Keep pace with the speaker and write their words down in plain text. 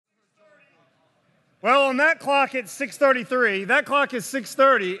Well, on that clock it's 6:33, that clock is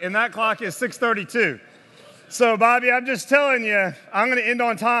 6:30, and that clock is 6:32. So, Bobby, I'm just telling you, I'm going to end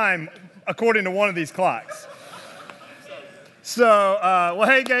on time according to one of these clocks. So,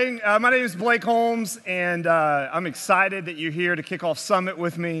 hey, gang, my name is Blake Holmes, and I'm excited that you're here to kick off Summit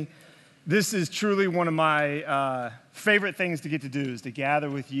with me. This is truly one of my favorite things to get to do, is to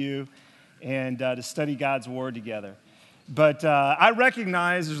gather with you and to study God's Word together. But I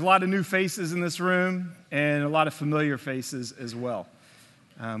recognize there's a lot of new faces in this room and a lot of familiar faces as well.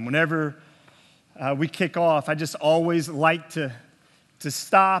 Whenever we kick off, I just always like to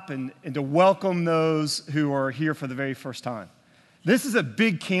stop and to welcome those who are here for the very first time. This is a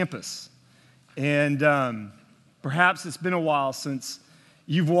big campus, and perhaps it's been a while since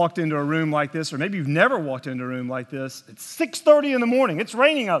you've walked into a room like this, or maybe you've never walked into a room like this. It's 6:30 in the morning. It's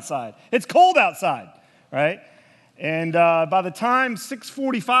raining outside. It's cold outside, right? And by the time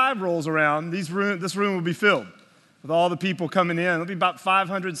 6:45 rolls around, this room will be filled with all the people coming in. There'll be about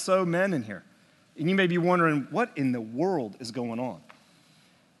 500 so men in here. And you may be wondering, what in the world is going on?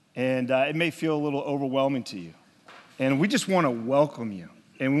 And it may feel a little overwhelming to you. And we just want to welcome you.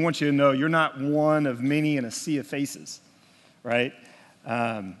 And we want you to know you're not one of many in a sea of faces, right?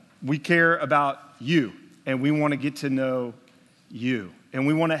 We care about you, and we want to get to know you. And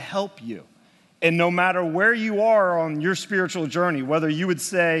we want to help you. And no matter where you are on your spiritual journey, whether you would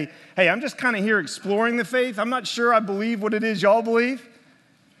say, hey, I'm just kind of here exploring the faith, I'm not sure I believe what it is y'all believe,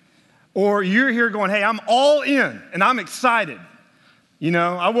 or you're here going, hey, I'm all in, and I'm excited. You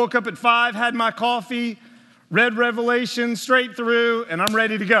know, I woke up at 5, had my coffee, read Revelation straight through, and I'm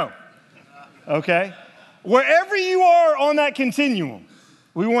ready to go, okay? Wherever you are on that continuum,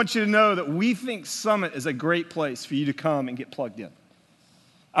 we want you to know that we think Summit is a great place for you to come and get plugged in.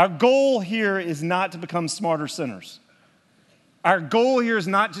 Our goal here is not to become smarter sinners. Our goal here is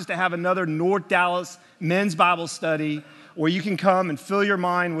not just to have another North Dallas men's Bible study where you can come and fill your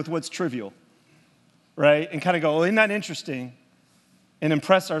mind with what's trivial, right? And kind of go, oh, isn't that interesting? And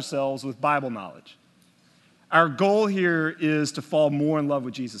impress ourselves with Bible knowledge. Our goal here is to fall more in love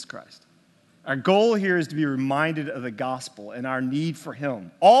with Jesus Christ. Our goal here is to be reminded of the gospel and our need for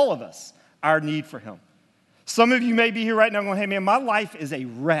Him. All of us, our need for Him. Some of you may be here right now going, hey, man, my life is a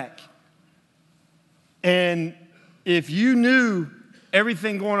wreck. And if you knew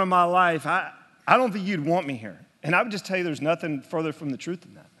everything going on in my life, I don't think you'd want me here. And I would just tell you there's nothing further from the truth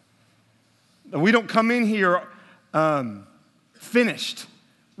than that. We don't come in here finished.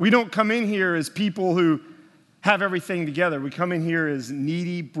 We don't come in here as people who have everything together. We come in here as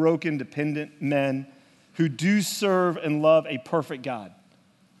needy, broken, dependent men who do serve and love a perfect God,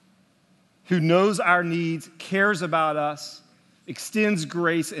 who knows our needs, cares about us, extends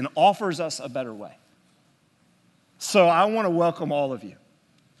grace, and offers us a better way. So I want to welcome all of you.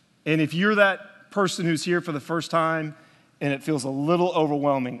 And if you're that person who's here for the first time and it feels a little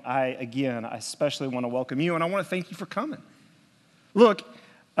overwhelming, I especially want to welcome you, and I want to thank you for coming. Look,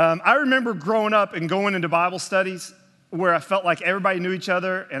 I remember growing up and going into Bible studies where I felt like everybody knew each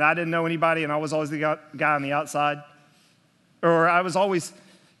other and I didn't know anybody, and I was always the guy on the outside. Or I was always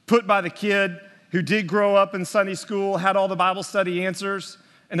put by the kid who did grow up in Sunday school, had all the Bible study answers,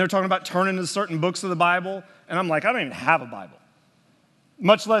 and they're talking about turning to certain books of the Bible, and I'm like, I don't even have a Bible.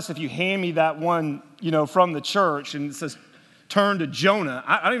 Much less if you hand me that one, from the church, and it says, turn to Jonah.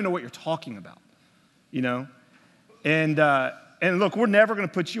 I don't even know what you're talking about, And look, we're never going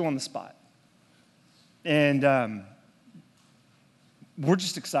to put you on the spot. And we're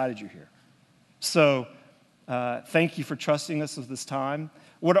just excited you're here. So thank you for trusting us with this time.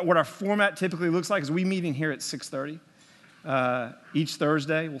 What our format typically looks like is we meet in here at 6:30 each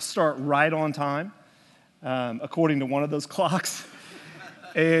Thursday. We'll start right on time, according to one of those clocks.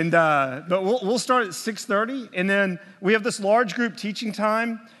 But we'll start at 6:30, and then we have this large group teaching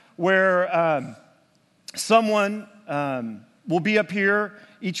time where someone will be up here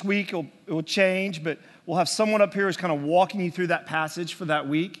each week. It will change, but we'll have someone up here who's kind of walking you through that passage for that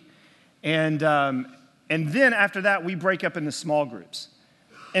week, and then after that we break up into small groups.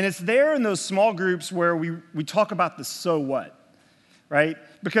 And it's there in those small groups where we talk about the so what, right?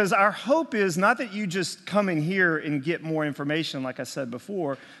 Because our hope is not that you just come in here and get more information, like I said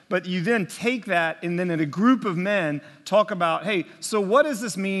before, but you then take that and then in a group of men talk about, hey, so what does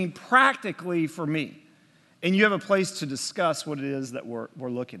this mean practically for me? And you have a place to discuss what it is that we're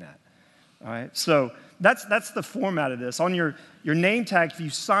looking at, all right? So that's the format of this. On your name tag, if you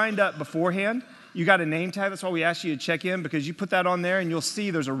signed up beforehand, you got a name tag. That's why we asked you to check in, because you put that on there and you'll see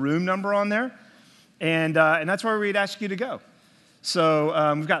there's a room number on there. And that's where we'd ask you to go.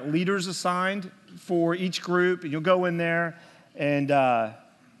 So we've got leaders assigned for each group, and you'll go in there and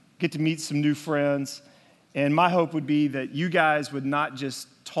get to meet some new friends. And my hope would be that you guys would not just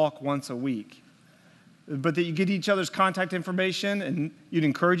talk once a week, but that you get each other's contact information and you'd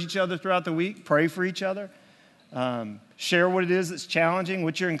encourage each other throughout the week, pray for each other, share what it is that's challenging,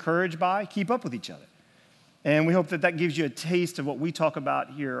 what you're encouraged by, keep up with each other. And we hope that that gives you a taste of what we talk about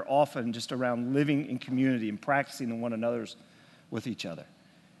here often, just around living in community and practicing in one another's with each other.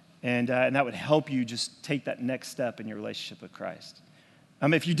 And that would help you just take that next step in your relationship with Christ.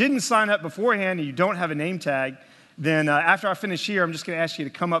 If you didn't sign up beforehand and you don't have a name tag, then after I finish here, I'm just going to ask you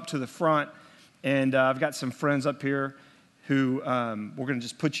to come up to the front. And I've got some friends up here who we're going to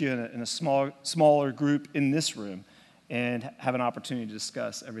just put you in a smaller group in this room and have an opportunity to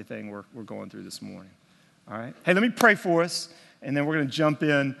discuss everything we're going through this morning. All right? Hey, let me pray for us, and then we're going to jump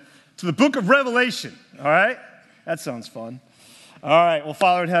in to the book of Revelation. All right? That sounds fun. All right. Well,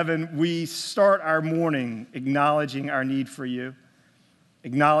 Father in heaven, we start our morning acknowledging our need for you,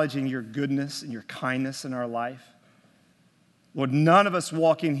 acknowledging your goodness and your kindness in our life. Lord, none of us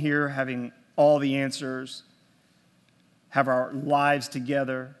walk in here having all the answers, have our lives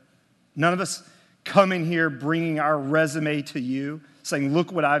together. None of us come in here bringing our resume to you, saying,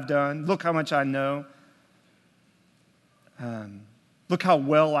 look what I've done, look how much I know, look how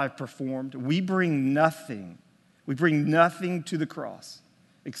well I've performed. We bring nothing to the cross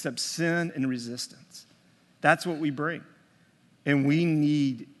except sin and resistance. That's what we bring. And we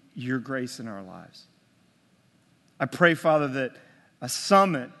need your grace in our lives. I pray, Father, that a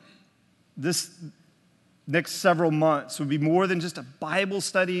summit this next several months would be more than just a Bible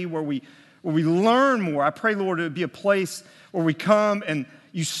study where we learn more. I pray, Lord, it would be a place where we come and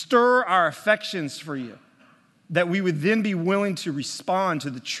you stir our affections for you, that we would then be willing to respond to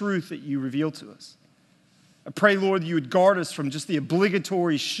the truth that you reveal to us. I pray, Lord, that you would guard us from just the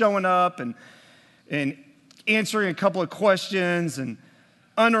obligatory showing up and answering a couple of questions and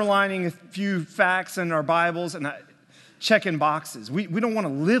underlining a few facts in our Bibles and checking boxes. We don't want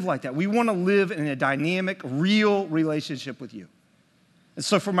to live like that. We want to live in a dynamic, real relationship with you. And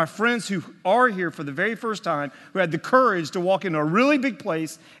so for my friends who are here for the very first time, who had the courage to walk into a really big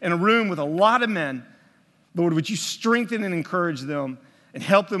place in a room with a lot of men, Lord, would you strengthen and encourage them and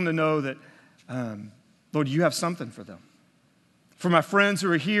help them to know that, Lord, you have something for them. For my friends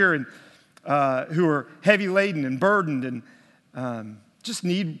who are here and who are heavy laden and burdened and just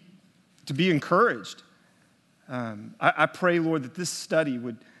need to be encouraged, I pray, Lord, that this study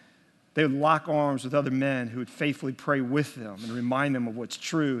they would lock arms with other men who would faithfully pray with them and remind them of what's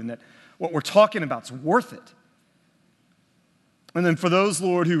true and that what we're talking about is worth it. And then for those,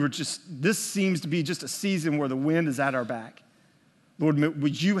 Lord, who are this seems to be just a season where the wind is at our back. Lord,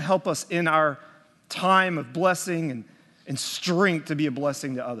 would you help us in our time of blessing and strength to be a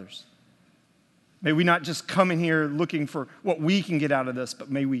blessing to others? May we not just come in here looking for what we can get out of this, but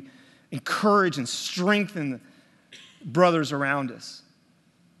may we encourage and strengthen the brothers around us.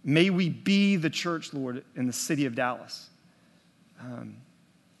 May we be the church, Lord, in the city of Dallas.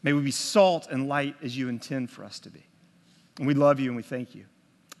 May we be salt and light as you intend for us to be. And we love you and we thank you.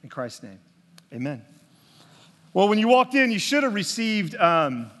 In Christ's name, amen. Well, when you walked in, you should have received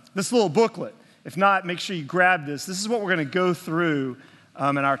this little booklet. If not, make sure you grab this. This is what we're going to go through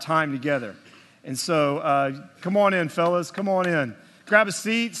in our time together. And so come on in, fellas. Come on in. Grab a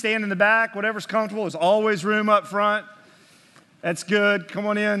seat, stand in the back, whatever's comfortable. There's always room up front. That's good. Come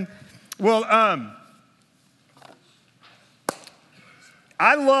on in. Well,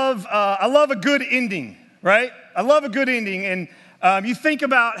 I love a good ending, right? I love a good ending. And you think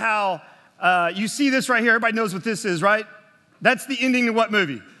about how you see this right here. Everybody knows what this is, right? That's the ending of what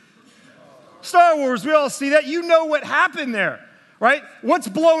movie? Star Wars. We all see that. You know what happened there, right? What's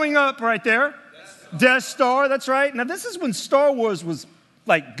blowing up right there? Death Star. That's right. Now, this is when Star Wars was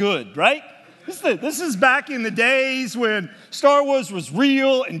like good, right? This is back in the days when Star Wars was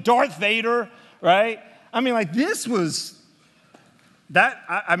real and Darth Vader, right? I mean, like this was that.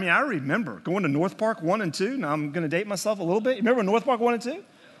 I remember going to North Park 1 and 2. Now I'm going to date myself a little bit. You remember North Park 1 and 2?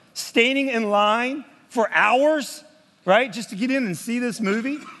 Standing in line for hours, right, just to get in and see this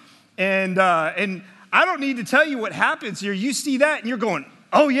movie. And I don't need to tell you what happens here. You see that and you're going,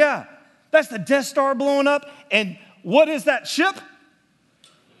 oh yeah, that's the Death Star blowing up. And what is that ship?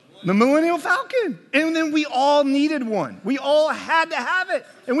 The Millennium Falcon. And then we all needed one. We all had to have it.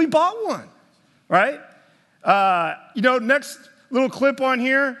 And we bought one, right? Next little clip on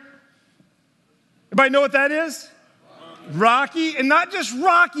here. Everybody know what that is? Rocky. And not just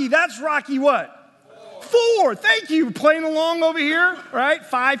Rocky. That's Rocky what? 4. Thank you. Playing along over here, right?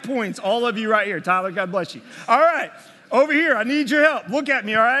 5 points. All of you right here. Tyler, God bless you. All right. Over here. I need your help. Look at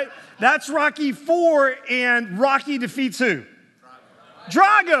me, all right? That's Rocky 4, and Rocky defeats who?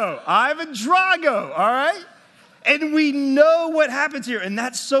 Drago, Ivan Drago, all right? And we know what happens here, and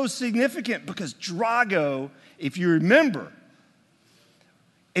that's so significant because Drago, if you remember,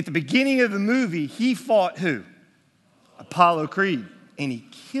 at the beginning of the movie, he fought who? Apollo Creed, and he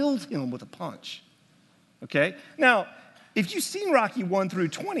killed him with a punch, okay? Now, if you've seen Rocky 1 through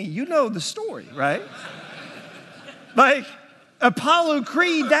 20, you know the story, right? Like, Apollo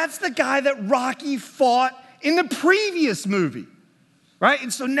Creed, that's the guy that Rocky fought in the previous movie, right?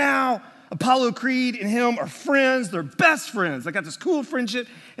 And so now Apollo Creed and him are friends. They're best friends. They got this cool friendship.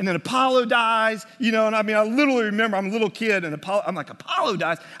 And then Apollo dies, you know, and I mean, I literally remember I'm a little kid and I'm like, Apollo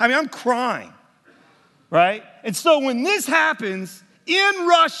dies. I mean, I'm crying, right? And so when this happens in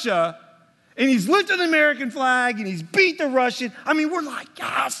Russia, and he's lifted the American flag and he's beat the Russian, I mean, we're like,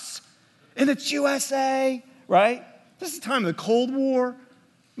 yes, and it's USA, right? This is the time of the Cold War.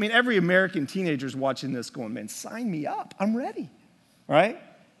 I mean, every American teenager is watching this going, man, sign me up. I'm ready, right?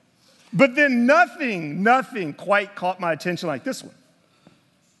 But then nothing quite caught my attention like this one,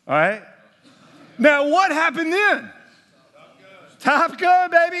 all right? Now, what happened then? Top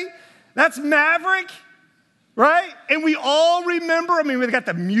Gun, baby. That's Maverick, right? And we all remember, I mean, we got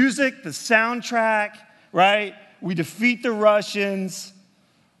the music, the soundtrack, right? We defeat the Russians.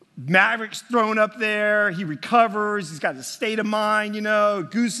 Maverick's thrown up there. He recovers. He's got a state of mind, you know.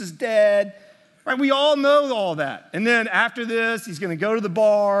 Goose is dead. Right? We all know all that. And then after this, he's going to go to the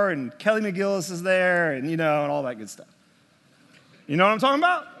bar, and Kelly McGillis is there, and, you know, and all that good stuff. You know what I'm talking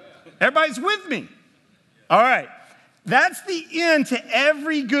about? Everybody's with me. All right. That's the end to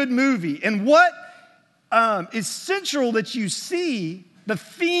every good movie. And what is central that you see, the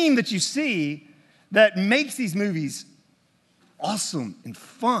theme that you see that makes these movies awesome and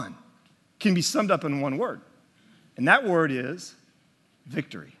fun can be summed up in one word. And that word is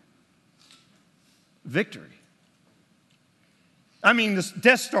victory. Victory. I mean, this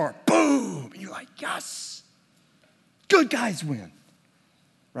Death Star, boom, and you're like, yes, good guys win,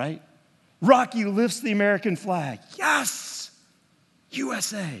 right? Rocky lifts the American flag, yes,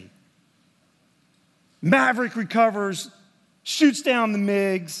 USA. Maverick recovers, shoots down the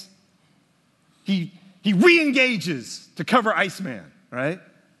MiGs. He re-engages to cover Iceman, right?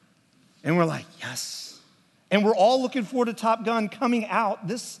 And we're like, yes. And we're all looking forward to Top Gun coming out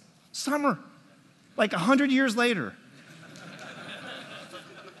this summer, like 100 years later.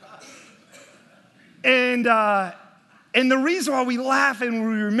 And the reason why we laugh and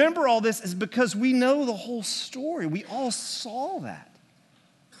we remember all this is because we know the whole story. We all saw that.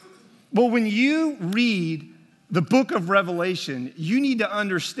 Well, when you read the book of Revelation, you need to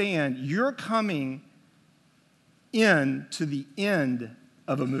understand you're coming in to the end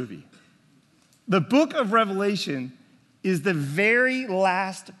of a movie. The book of Revelation is the very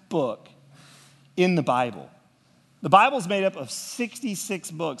last book in the Bible. The Bible is made up of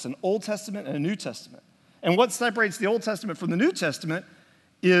 66 books, an Old Testament and a New Testament. And what separates the Old Testament from the New Testament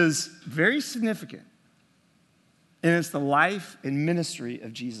is very significant. And it's the life and ministry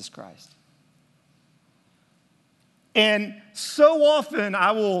of Jesus Christ. And so often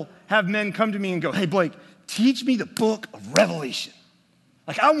I will have men come to me and go, hey, Blake, teach me the book of Revelation.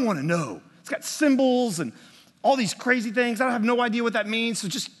 Like, I want to know. It's got symbols and all these crazy things. I have no idea what that means. So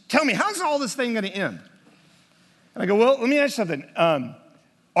just tell me, how's all this thing going to end? And I go, well, let me ask you something.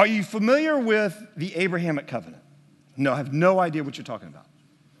 Are you familiar with the Abrahamic covenant? No, I have no idea what you're talking about.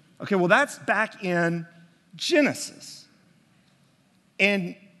 Okay, well, that's back in Genesis.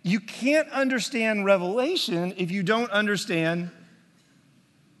 And you can't understand Revelation if you don't understand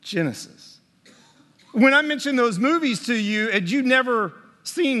Genesis. When I mention those movies to you and you've never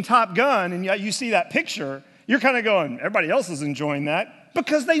seen Top Gun and yet you see that picture, you're kind of going, everybody else is enjoying that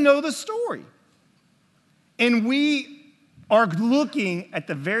because they know the story. And we are looking at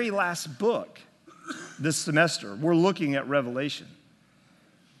the very last book this semester. We're looking at Revelation.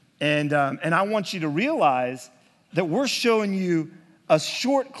 And I want you to realize that we're showing you a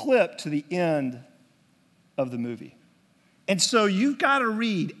short clip to the end of the movie. And so you've got to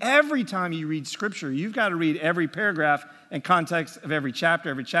read, every time you read Scripture, you've got to read every paragraph in context of every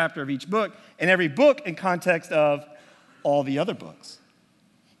chapter of each book, and every book in context of all the other books.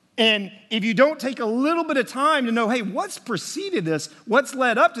 And if you don't take a little bit of time to know, hey, what's preceded this, what's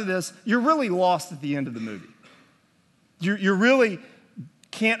led up to this, you're really lost at the end of the movie. You really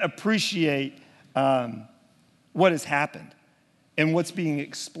can't appreciate what has happened and what's being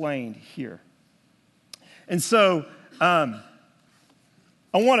explained here. And so I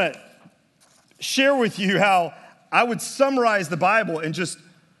want to share with you how I would summarize the Bible in just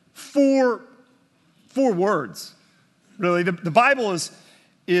four words. Really, the Bible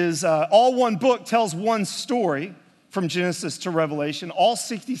is all one book, tells one story, from Genesis to Revelation. All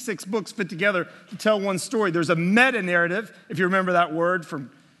 66 books fit together to tell one story. There's a meta-narrative, if you remember that word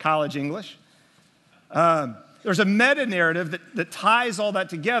from college English. There's a meta-narrative that ties all that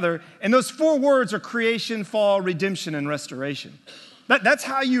together, and those 4 words are creation, fall, redemption, and restoration. That's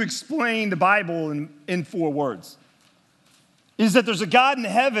how you explain the Bible in 4 words. Is that there's a God in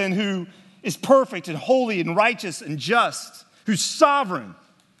heaven who is perfect and holy and righteous and just, who's sovereign,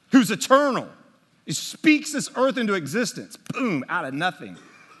 who's eternal, who speaks this earth into existence, boom, out of nothing,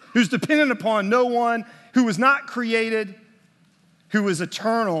 who's dependent upon no one, who was not created, who is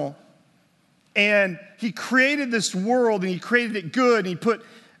eternal. And he created this world, and he created it good, and he put,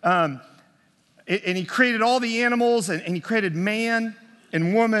 and he created all the animals, and he created man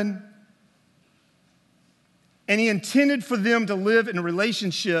and woman. And he intended for them to live in a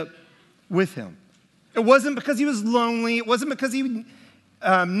relationship with him. It wasn't because he was lonely. It wasn't because he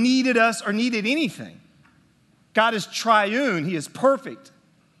needed us or needed anything. God is triune. He is perfect.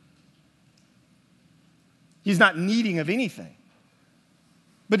 He's not needing of anything.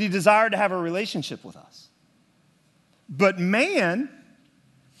 But he desired to have a relationship with us. But man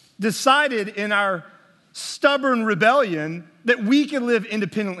decided in our stubborn rebellion that we could live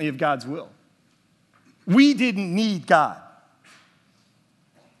independently of God's will. We didn't need God.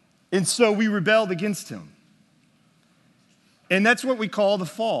 And so we rebelled against him. And that's what we call the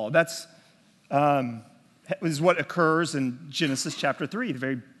fall. That's is what occurs in Genesis chapter 3, the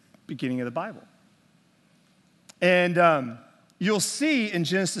very beginning of the Bible. And you'll see in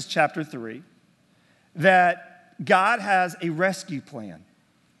Genesis chapter 3 that God has a rescue plan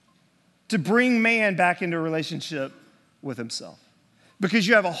to bring man back into a relationship with himself. Because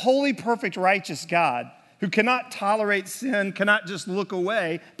you have a holy, perfect, righteous God who cannot tolerate sin, cannot just look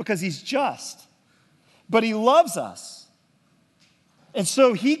away because he's just. But he loves us. And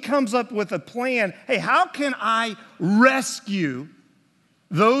so he comes up with a plan. Hey, how can I rescue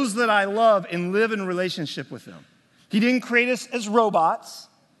those that I love and live in relationship with them? He didn't create us as robots,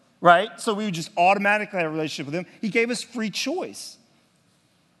 right? So we would just automatically have a relationship with him. He gave us free choice.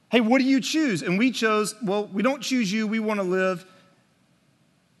 Hey, what do you choose? And we chose, well, we don't choose you. We want to live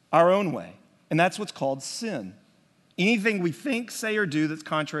our own way. And that's what's called sin. Anything we think, say, or do that's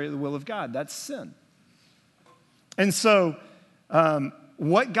contrary to the will of God, that's sin. And so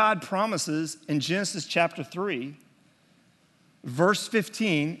what God promises in Genesis chapter 3, verse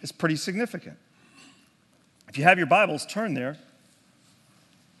 15, is pretty significant. If you have your Bibles, turn there.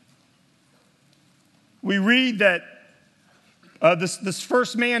 We read that this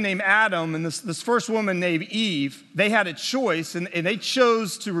first man named Adam and this first woman named Eve, they had a choice, and they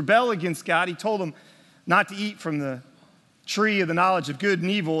chose to rebel against God. He told them not to eat from the tree of the knowledge of good and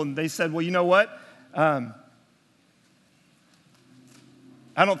evil, and they said, well, you know what? I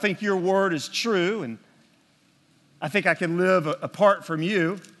don't think your word is true, and I think I can live apart from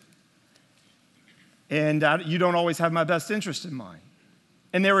you, and you don't always have my best interest in mind.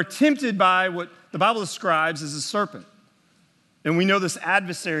 And they were tempted by what the Bible describes as a serpent. And we know this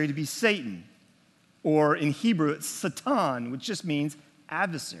adversary to be Satan, or in Hebrew, it's Satan, which just means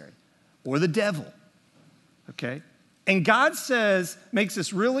adversary, or the devil, okay? And God makes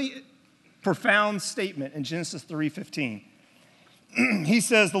this really profound statement in Genesis 3:15. He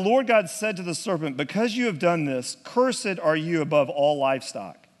says, the Lord God said to the serpent, because you have done this, cursed are you above all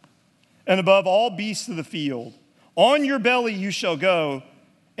livestock, and above all beasts of the field. On your belly you shall go,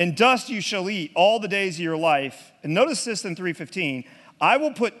 and dust you shall eat all the days of your life. And notice this in 3:15. I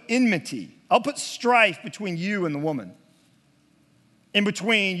will put enmity, I'll put strife between you and the woman, and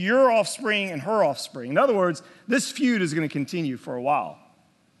between your offspring and her offspring. In other words, this feud is going to continue for a while.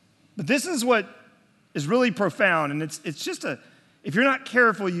 But this is what is really profound, and it's just if you're not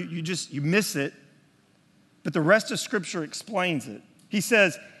careful, you miss it. But the rest of Scripture explains it. He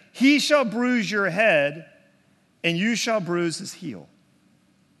says, he shall bruise your head, and you shall bruise his heel.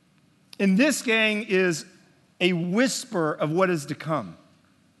 And this, gang, is a whisper of what is to come.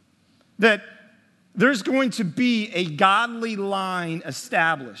 That there's going to be a godly line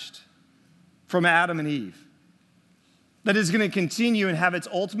established from Adam and Eve that is going to continue and have its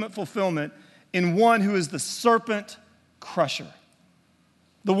ultimate fulfillment in one who is the serpent crusher.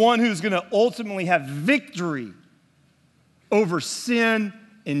 The one who's going to ultimately have victory over sin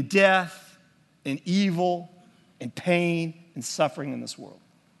and death and evil and pain and suffering in this world.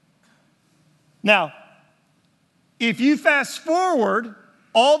 Now, if you fast forward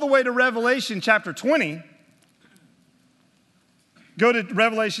all the way to Revelation chapter 20, go to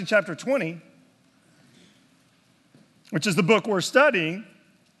Revelation chapter 20, which is the book we're studying,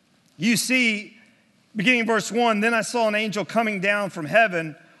 you see, beginning in verse 1, then I saw an angel coming down from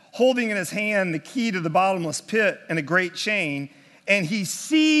heaven, holding in his hand the key to the bottomless pit and a great chain, and he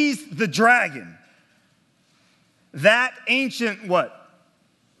seized the dragon. That ancient what?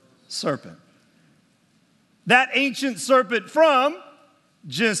 Serpent. That ancient serpent from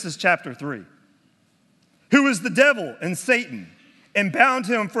Genesis chapter 3, who is the devil and Satan, and bound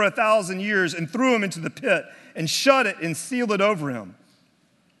him for 1,000 years and threw him into the pit and shut it and sealed it over him.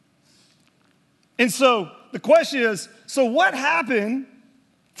 And so the question is, so what happened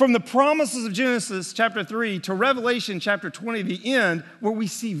from the promises of Genesis chapter 3 to Revelation chapter 20, the end, where we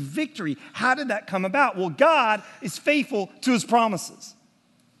see victory? How did that come about? Well, God is faithful to his promises.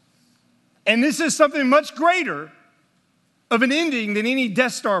 And this is something much greater of an ending than any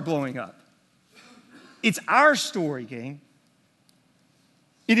Death Star blowing up. It's our story, gang.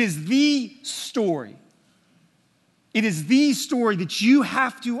 It is the story. It is the story that you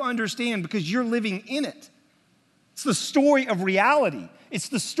have to understand because you're living in it. It's the story of reality. It's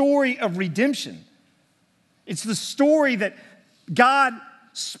the story of redemption. It's the story that God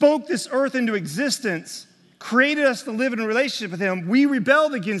spoke this earth into existence, created us to live in a relationship with him. We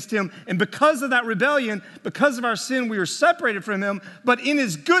rebelled against him, and because of that rebellion, because of our sin, we were separated from him. But in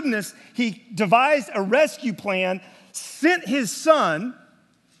his goodness, he devised a rescue plan, sent his son,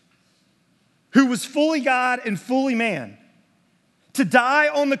 who was fully God and fully man, to die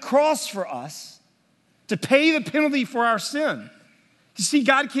on the cross for us, to pay the penalty for our sin. You see,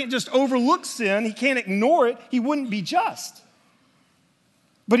 God can't just overlook sin. He can't ignore it. He wouldn't be just.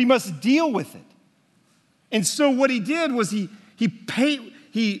 But he must deal with it. And so what he did was he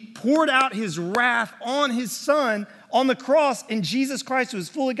poured out his wrath on his son on the cross, and Jesus Christ, who was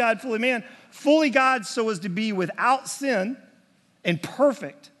fully God, fully man, fully God so as to be without sin and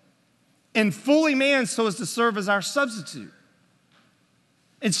perfect, and fully man so as to serve as our substitute.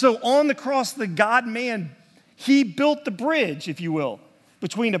 And so on the cross, the God-man, he built the bridge, if you will,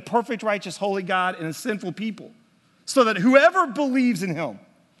 between a perfect, righteous, holy God and a sinful people, so that whoever believes in him,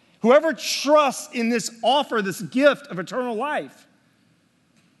 whoever trusts in this offer, this gift of eternal life,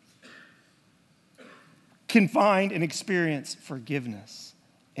 can find and experience forgiveness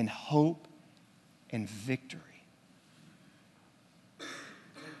and hope and victory.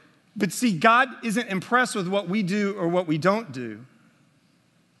 But see, God isn't impressed with what we do or what we don't do.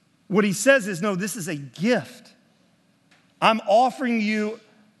 What he says is, no, this is a gift. I'm offering you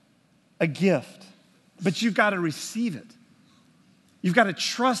a gift, but you've got to receive it. You've got to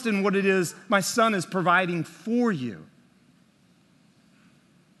trust in what it is my son is providing for you.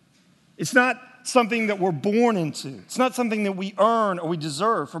 It's not something that we're born into. It's not something that we earn or we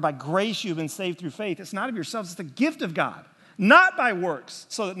deserve, for by grace you've been saved through faith. It's not of yourselves, it's the gift of God, not by works,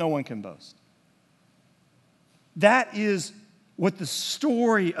 so that no one can boast. That is what the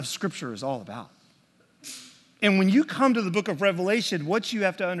story of Scripture is all about. And when you come to the book of Revelation, what you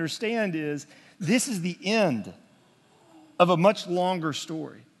have to understand is this is the end of a much longer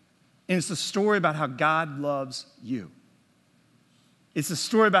story. And it's a story about how God loves you. It's a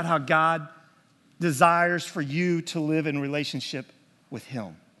story about how God desires for you to live in relationship with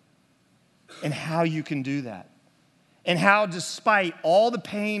him and how you can do that. And how, despite all the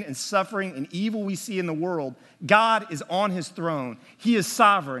pain and suffering and evil we see in the world, God is on his throne. He is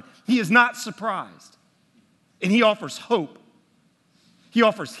sovereign. He is not surprised. And he offers hope. He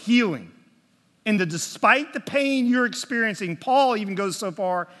offers healing. And despite the pain you're experiencing, Paul even goes so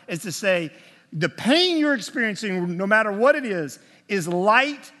far as to say, the pain you're experiencing, no matter what it is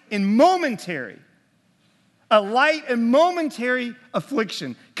light and momentary. A light and momentary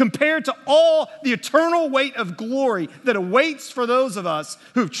affliction compared to all the eternal weight of glory that awaits for those of us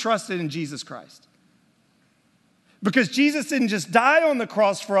who've trusted in Jesus Christ. Because Jesus didn't just die on the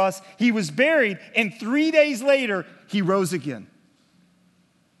cross for us, he was buried, and 3 days later, he rose again.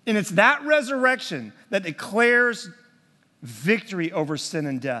 And it's that resurrection that declares victory over sin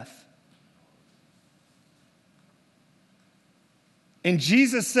and death. And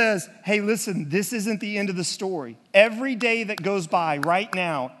Jesus says, hey, listen, this isn't the end of the story. Every day that goes by right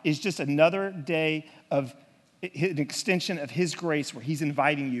now is just another day of an extension of his grace where he's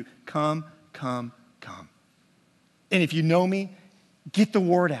inviting you, come, come, come. And if you know me, get the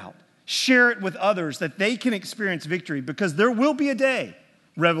word out. Share it with others that they can experience victory, because there will be a day,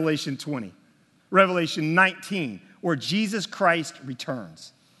 Revelation 20, Revelation 19, where Jesus Christ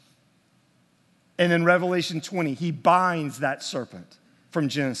returns. And in Revelation 20, he binds that serpent from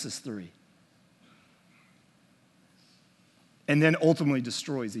Genesis 3. And then ultimately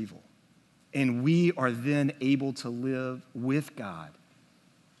destroys evil. And we are then able to live with God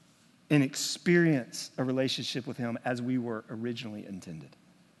and experience a relationship with him as we were originally intended.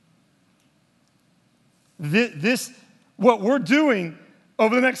 What we're doing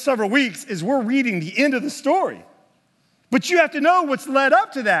over the next several weeks is we're reading the end of the story. But you have to know what's led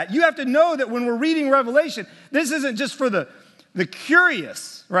up to that. You have to know that when we're reading Revelation, this isn't just for the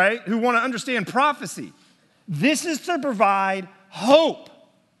curious, right, who want to understand prophecy. This is to provide hope.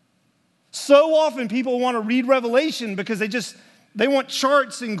 So often people want to read Revelation because they want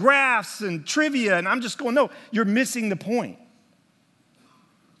charts and graphs and trivia, and I'm just going, no, you're missing the point.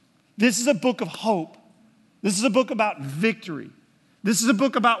 This is a book of hope. This is a book about victory. This is a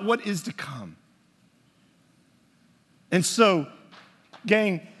book about what is to come. And so,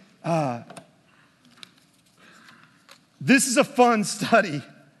 gang, this is a fun study.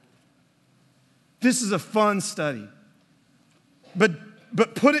 This is a fun study. But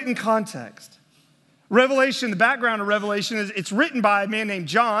put it in context. Revelation, the background of Revelation is it's written by a man named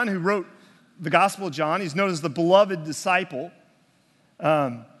John who wrote the Gospel of John. He's known as the beloved disciple.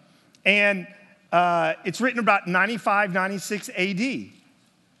 And it's written about 95, 96 AD.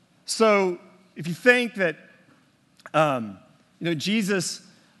 So if you think that Jesus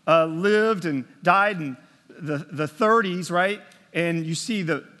lived and died in the 30s, right? And you see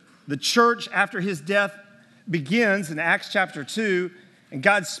the church after his death begins in Acts chapter 2, and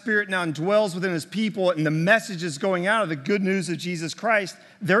God's Spirit now indwells within his people, and the message is going out of the good news of Jesus Christ.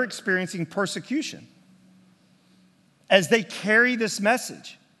 They're experiencing persecution as they carry this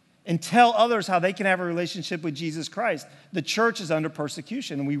message and tell others how they can have a relationship with Jesus Christ. The church is under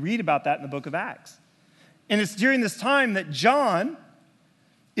persecution, and we read about that in the book of Acts. And it's during this time that John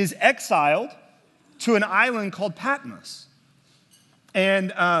is exiled to an island called Patmos.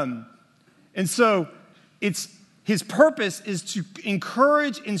 And so his purpose is to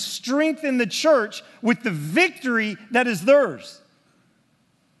encourage and strengthen the church with the victory that is theirs,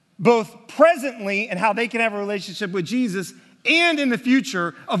 both presently and how they can have a relationship with Jesus, and in the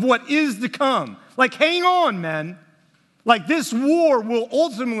future of what is to come. Like, hang on, man. Like, this war will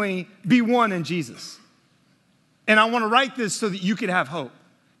ultimately be won in Jesus. And I want to write this so that you can have hope,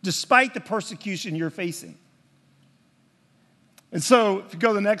 despite the persecution you're facing. And so, if you go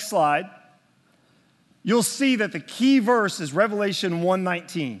to the next slide, you'll see that the key verse is Revelation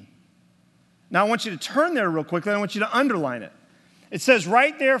 1:19. Now, I want you to turn there real quickly, and I want you to underline it. It says,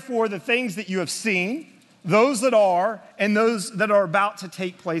 "Write therefore the things that you have seen, those that are, and those that are about to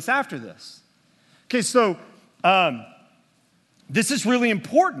take place after this." Okay, so this is really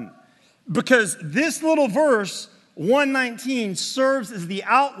important because this little verse, 1:19, serves as the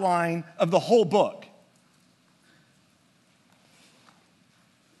outline of the whole book.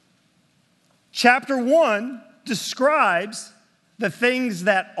 Chapter 1 describes the things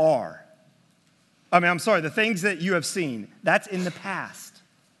that are. The things that you have seen. That's in the past.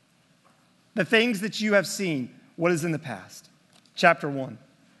 The things that you have seen, what is in the past? Chapter 1.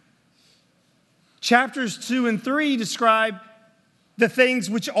 Chapters 2 and 3 describe the things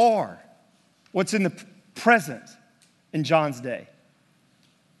which are, what's in the present in John's day.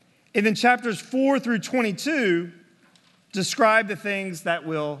 And then chapters 4 through 22 describe the things that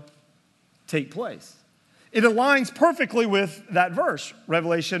will take place. It aligns perfectly with that verse,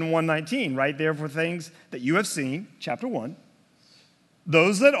 Revelation 1:19, right there for things that you have seen, chapter 1,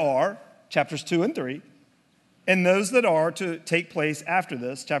 those that are, chapters 2 and 3, and those that are to take place after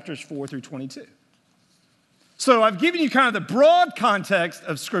this, chapters 4 through 22. So I've given you kind of the broad context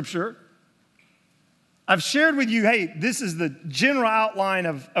of Scripture. I've shared with you, hey, this is the general outline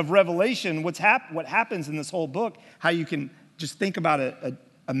of Revelation, what happens in this whole book, how you can just think about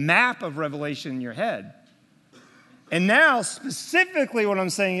a map of Revelation in your head. And now, specifically what I'm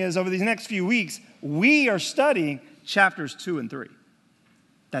saying is, over these next few weeks, we are studying chapters 2 and 3.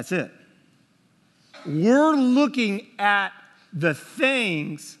 That's it. We're looking at the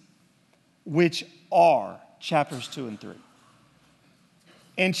things which are chapters 2 and 3.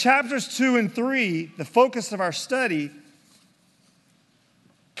 In chapters 2 and 3, the focus of our study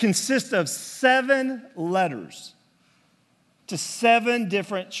consists of 7 letters to 7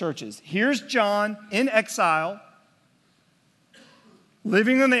 different churches. Here's John in exile,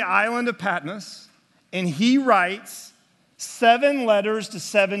 living on the island of Patmos, and he writes 7 letters to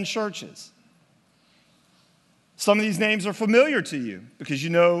 7 churches. Some of these names are familiar to you because you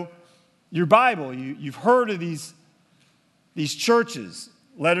know your Bible. You've heard of these churches.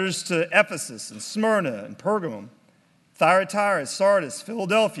 Letters to Ephesus and Smyrna and Pergamum, Thyatira, Sardis,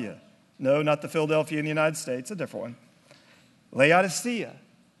 Philadelphia. No, not the Philadelphia in the United States, a different one. Laodicea.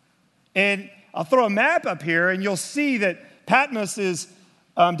 And I'll throw a map up here, and you'll see that Patmos is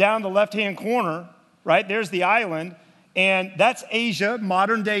down the left-hand corner, right? There's the island, and that's Asia,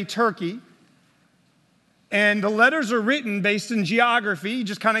 modern-day Turkey. And the letters are written based in geography. You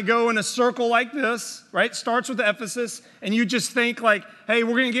just kind of go in a circle like this, right? Starts with Ephesus, and you just think like, hey,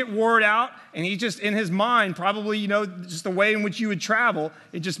 we're going to get word out. And he just, in his mind, probably, just the way in which you would travel,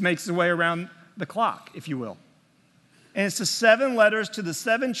 it just makes the way around the clock, if you will. And it's the 7 letters to the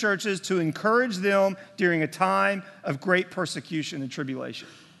 7 churches to encourage them during a time of great persecution and tribulation.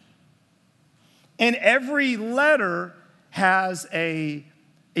 And every letter has a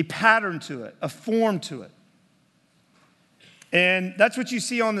pattern to it, a form to it. And that's what you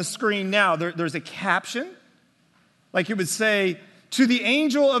see on the screen now. There's a caption, like it would say, to the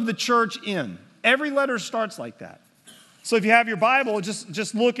angel of the church in. Every letter starts like that. So if you have your Bible,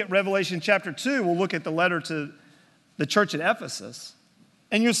 just look at Revelation chapter 2. We'll look at the letter to the church at Ephesus.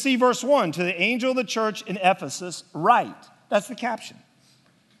 And you'll see verse 1, to the angel of the church in Ephesus, write. That's the caption.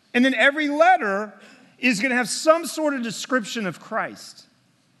 And then every letter is going to have some sort of description of Christ.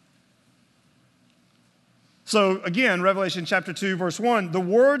 So again, Revelation chapter 2, verse 1, the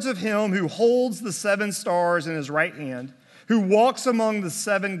words of him who holds the 7 stars in his right hand, who walks among the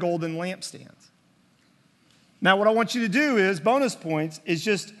 7 golden lampstands. Now, what I want you to do is, bonus points, is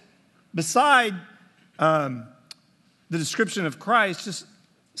just beside the description of Christ, just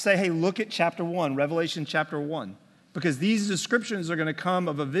say, hey, look at chapter 1, Revelation chapter 1, because these descriptions are going to come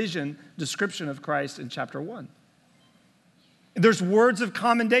of a vision description of Christ in chapter 1. There's words of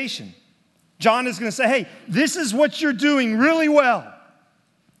commendation. John is going to say, hey, this is what you're doing really well.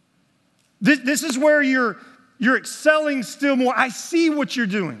 This is where you're excelling still more. I see what you're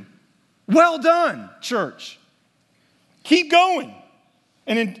doing. Well done, church. Keep going.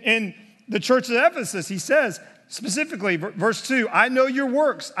 And in the church of Ephesus, he says, specifically, verse 2, I know your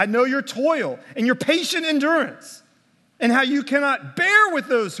works, I know your toil, and your patient endurance, and how you cannot bear with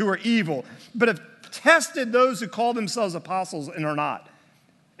those who are evil, but have tested those who call themselves apostles and are not,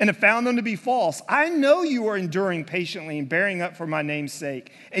 and have found them to be false. I know you are enduring patiently and bearing up for my name's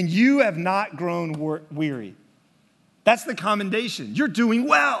sake, and you have not grown weary. That's the commendation. You're doing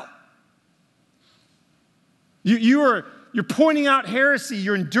well. You're pointing out heresy.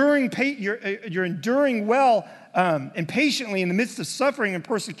 You're enduring well and patiently in the midst of suffering and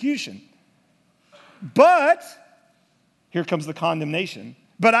persecution. But, here comes the condemnation,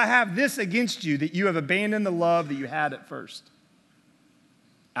 but I have this against you, that you have abandoned the love that you had at first.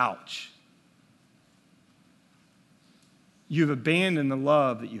 Ouch. You've abandoned the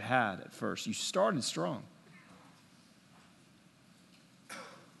love that you had at first. You started strong.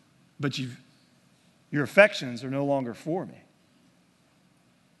 But your affections are no longer for me.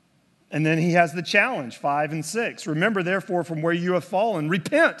 And then he has the challenge, 5 and 6. Remember, therefore, from where you have fallen,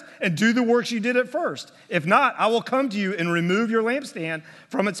 repent and do the works you did at first. If not, I will come to you and remove your lampstand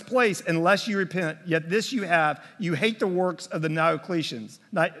from its place unless you repent. Yet this you have, you hate the works of the Nicolaitans,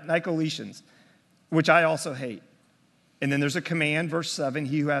 which I also hate. And then there's a command, verse 7,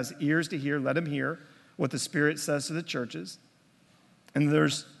 he who has ears to hear, let him hear what the Spirit says to the churches. And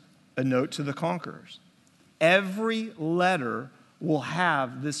there's a note to the conquerors. Every letter will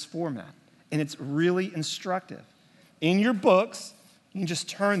have this format, and it's really instructive. In your books, you can just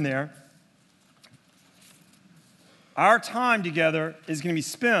turn there. Our time together is going to be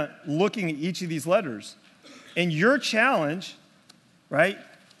spent looking at each of these letters. And your challenge, right,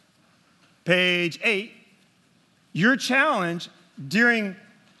 page 8, your challenge during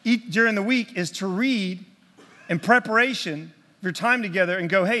the week is to read in preparation of your time together and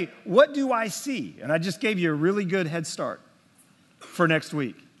go, hey, what do I see? And I just gave you a really good head start for next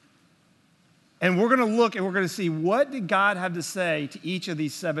week. And we're going to look and we're going to see, what did God have to say to each of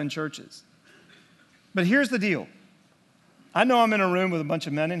these 7 churches? But here's the deal. I know I'm in a room with a bunch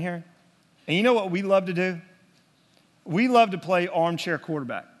of men in here, and you know what we love to do? We love to play armchair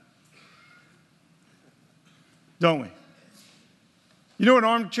quarterback. Don't we? You know what an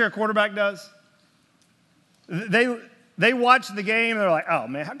armchair quarterback does? They watch the game and they're like, oh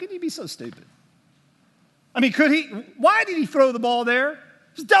man, how could he be so stupid? I mean, why did he throw the ball there?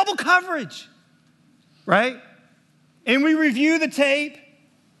 It's double coverage, right? And we review the tape.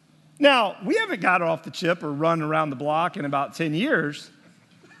 Now, we haven't got it off the chip or run around the block in about 10 years,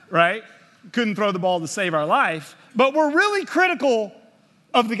 right? Couldn't throw the ball to save our life, but we're really critical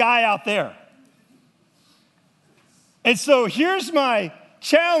of the guy out there. And so here's my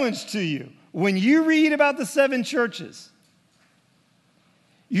challenge to you. When you read about the 7 churches,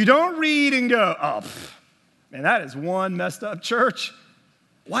 you don't read and go, oh, man, that is one messed up church.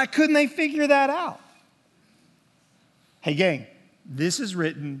 Why couldn't they figure that out? Hey, gang, this is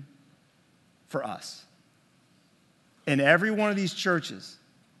written for us. In every one of these churches,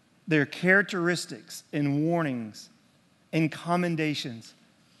 there are characteristics and warnings and commendations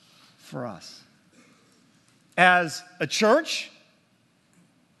for us. as a church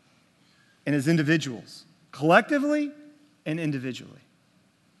and as individuals, collectively and individually.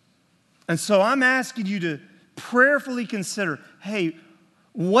 And so I'm asking you to prayerfully consider, hey,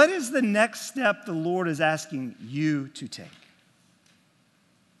 what is the next step the Lord is asking you to take?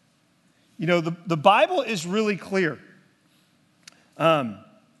 You know, the Bible is really clear.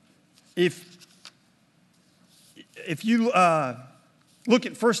 If you look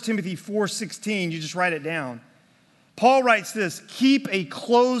at 1 Timothy 4:16, you just write it down. Paul writes this: keep a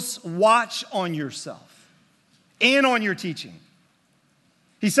close watch on yourself and on your teaching.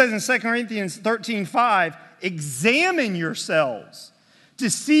 He says in 2 Corinthians 13:5, examine yourselves to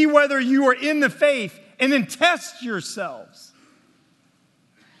see whether you are in the faith, and then test yourselves.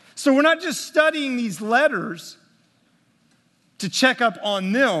 So we're not just studying these letters to check up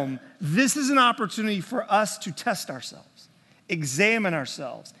on them. This is an opportunity for us to test ourselves, examine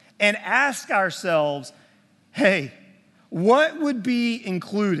ourselves, and ask ourselves, hey, what would be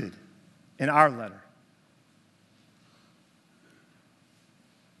included in our letter?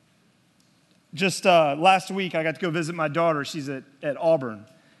 Just last week, I got to go visit my daughter. She's at Auburn,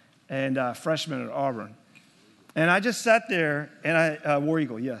 and freshman at Auburn. And I just sat there, and War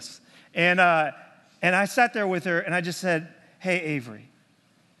Eagle, yes. And I sat there with her, and I just said, hey, Avery,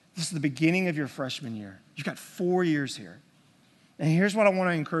 this is the beginning of your freshman year. You've got 4 years here. And here's what I want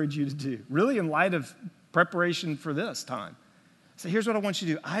to encourage you to do, really in light of preparation for this time. So here's what I want you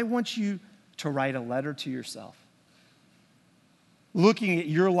to do. I want you to write a letter to yourself. Looking at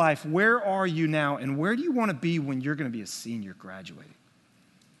your life, where are you now, and where do you want to be when you're going to be a senior graduating?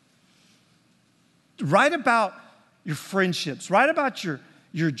 Write about your friendships. Write about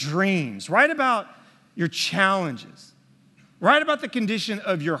your dreams. Write about your challenges. Write about the condition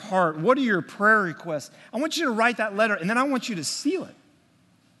of your heart. What are your prayer requests? I want you to write that letter, and then I want you to seal it.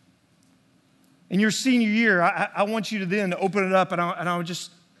 In your senior year, I want you to then open it up, and I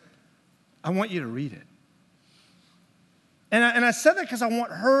want you to read it. And I said that because I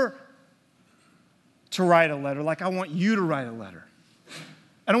want her to write a letter like I want you to write a letter.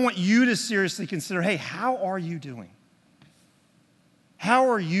 I don't want you to seriously consider, hey, how are you doing? How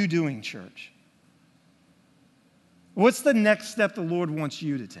are you doing, church? What's the next step the Lord wants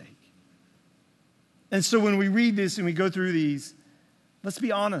you to take? And so when we read this and we go through these, let's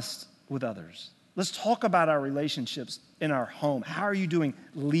be honest with others. Let's talk about our relationships in our home. How are you doing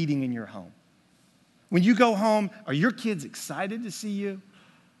leading in your home? When you go home, are your kids excited to see you?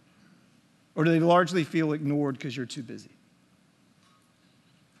 Or do they largely feel ignored because you're too busy?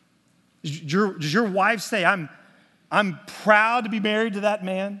 Does your wife say, I'm proud to be married to that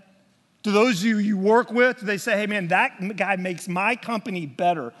man? Do those of you work with, do they say, hey man, that guy makes my company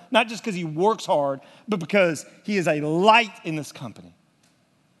better, not just because he works hard, but because he is a light in this company?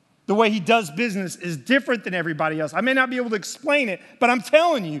 The way he does business is different than everybody else. I may not be able to explain it, but I'm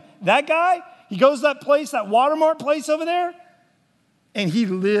telling you, that guy, he goes to that place, that Watermark place over there, and he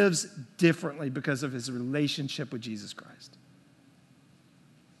lives differently because of his relationship with Jesus Christ.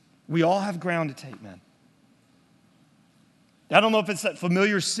 We all have ground to take, man. I don't know if it's that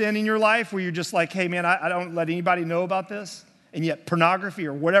familiar sin in your life where you're just like, hey, man, I don't let anybody know about this, and yet pornography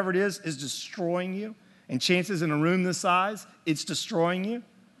or whatever it is destroying you, and chances in a room this size, it's destroying you.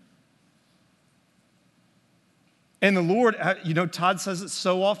 And the Lord, Todd says it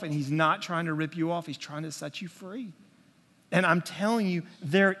so often, he's not trying to rip you off, he's trying to set you free. And I'm telling you,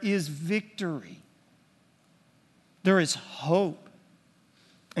 there is victory. There is hope.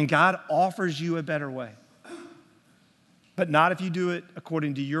 And God offers you a better way. But not if you do it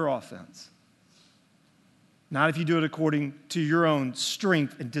according to your offense. Not if you do it according to your own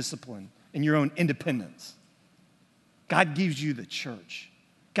strength and discipline and your own independence. God gives you the church.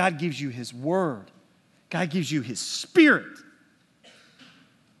 God gives you his word. God gives you his spirit.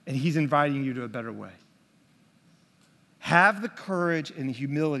 And he's inviting you to a better way. Have the courage and the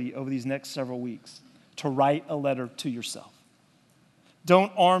humility over these next several weeks to write a letter to yourself.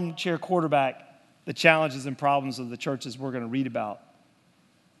 Don't armchair quarterback the challenges and problems of the churches we're going to read about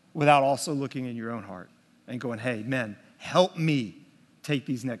without also looking in your own heart and going, hey, men, help me take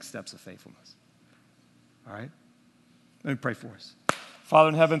these next steps of faithfulness. All right? Let me pray for us. Father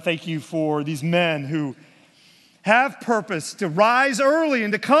in heaven, thank you for these men who have purpose to rise early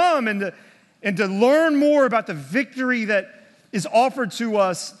and to come and to learn more about the victory that is offered to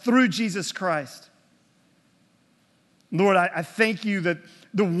us through Jesus Christ. Lord, I thank you that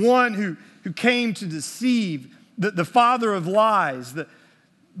the one who came to deceive, the father of lies, the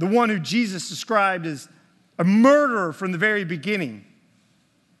one who Jesus described as a murderer from the very beginning,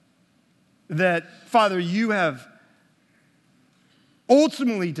 that, Father, you have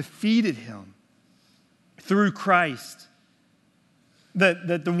ultimately defeated him through Christ.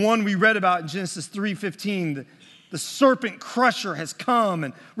 That the one we read about in Genesis 3:15, the serpent crusher has come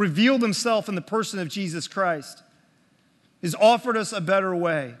and revealed himself in the person of Jesus Christ. He's offered us a better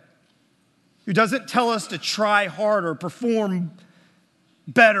way, who doesn't tell us to try harder, perform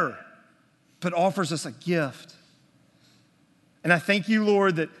better, but offers us a gift. And I thank you,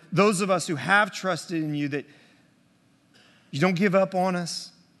 Lord, that those of us who have trusted in you, that you don't give up on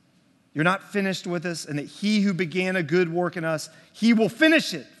us, you're not finished with us, and that he who began a good work in us, he will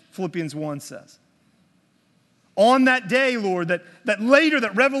finish it, Philippians 1 says. On that day, Lord, that later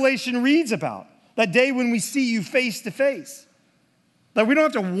that Revelation reads about, that day when we see you face to face, that we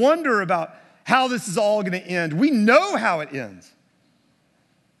don't have to wonder about how this is all going to end. We know how it ends.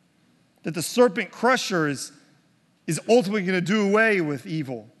 That the serpent crusher is ultimately going to do away with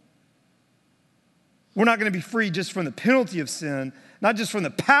evil. We're not going to be free just from the penalty of sin, not just from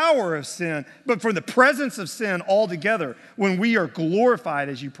the power of sin, but from the presence of sin altogether when we are glorified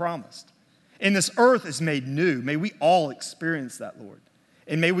as you promised. And this earth is made new. May we all experience that, Lord.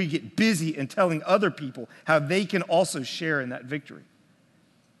 And may we get busy in telling other people how they can also share in that victory.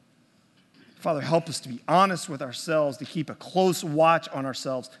 Father, help us to be honest with ourselves, to keep a close watch on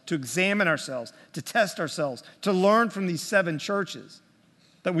ourselves, to examine ourselves, to test ourselves, to learn from these 7 churches,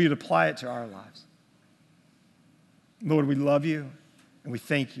 that we would apply it to our lives. Lord, we love you and we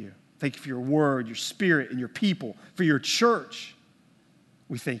thank you. Thank you for your word, your spirit, and your people, for your church.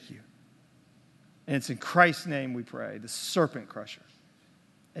 We thank you. And it's in Christ's name we pray, the serpent crusher.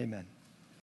 Amen.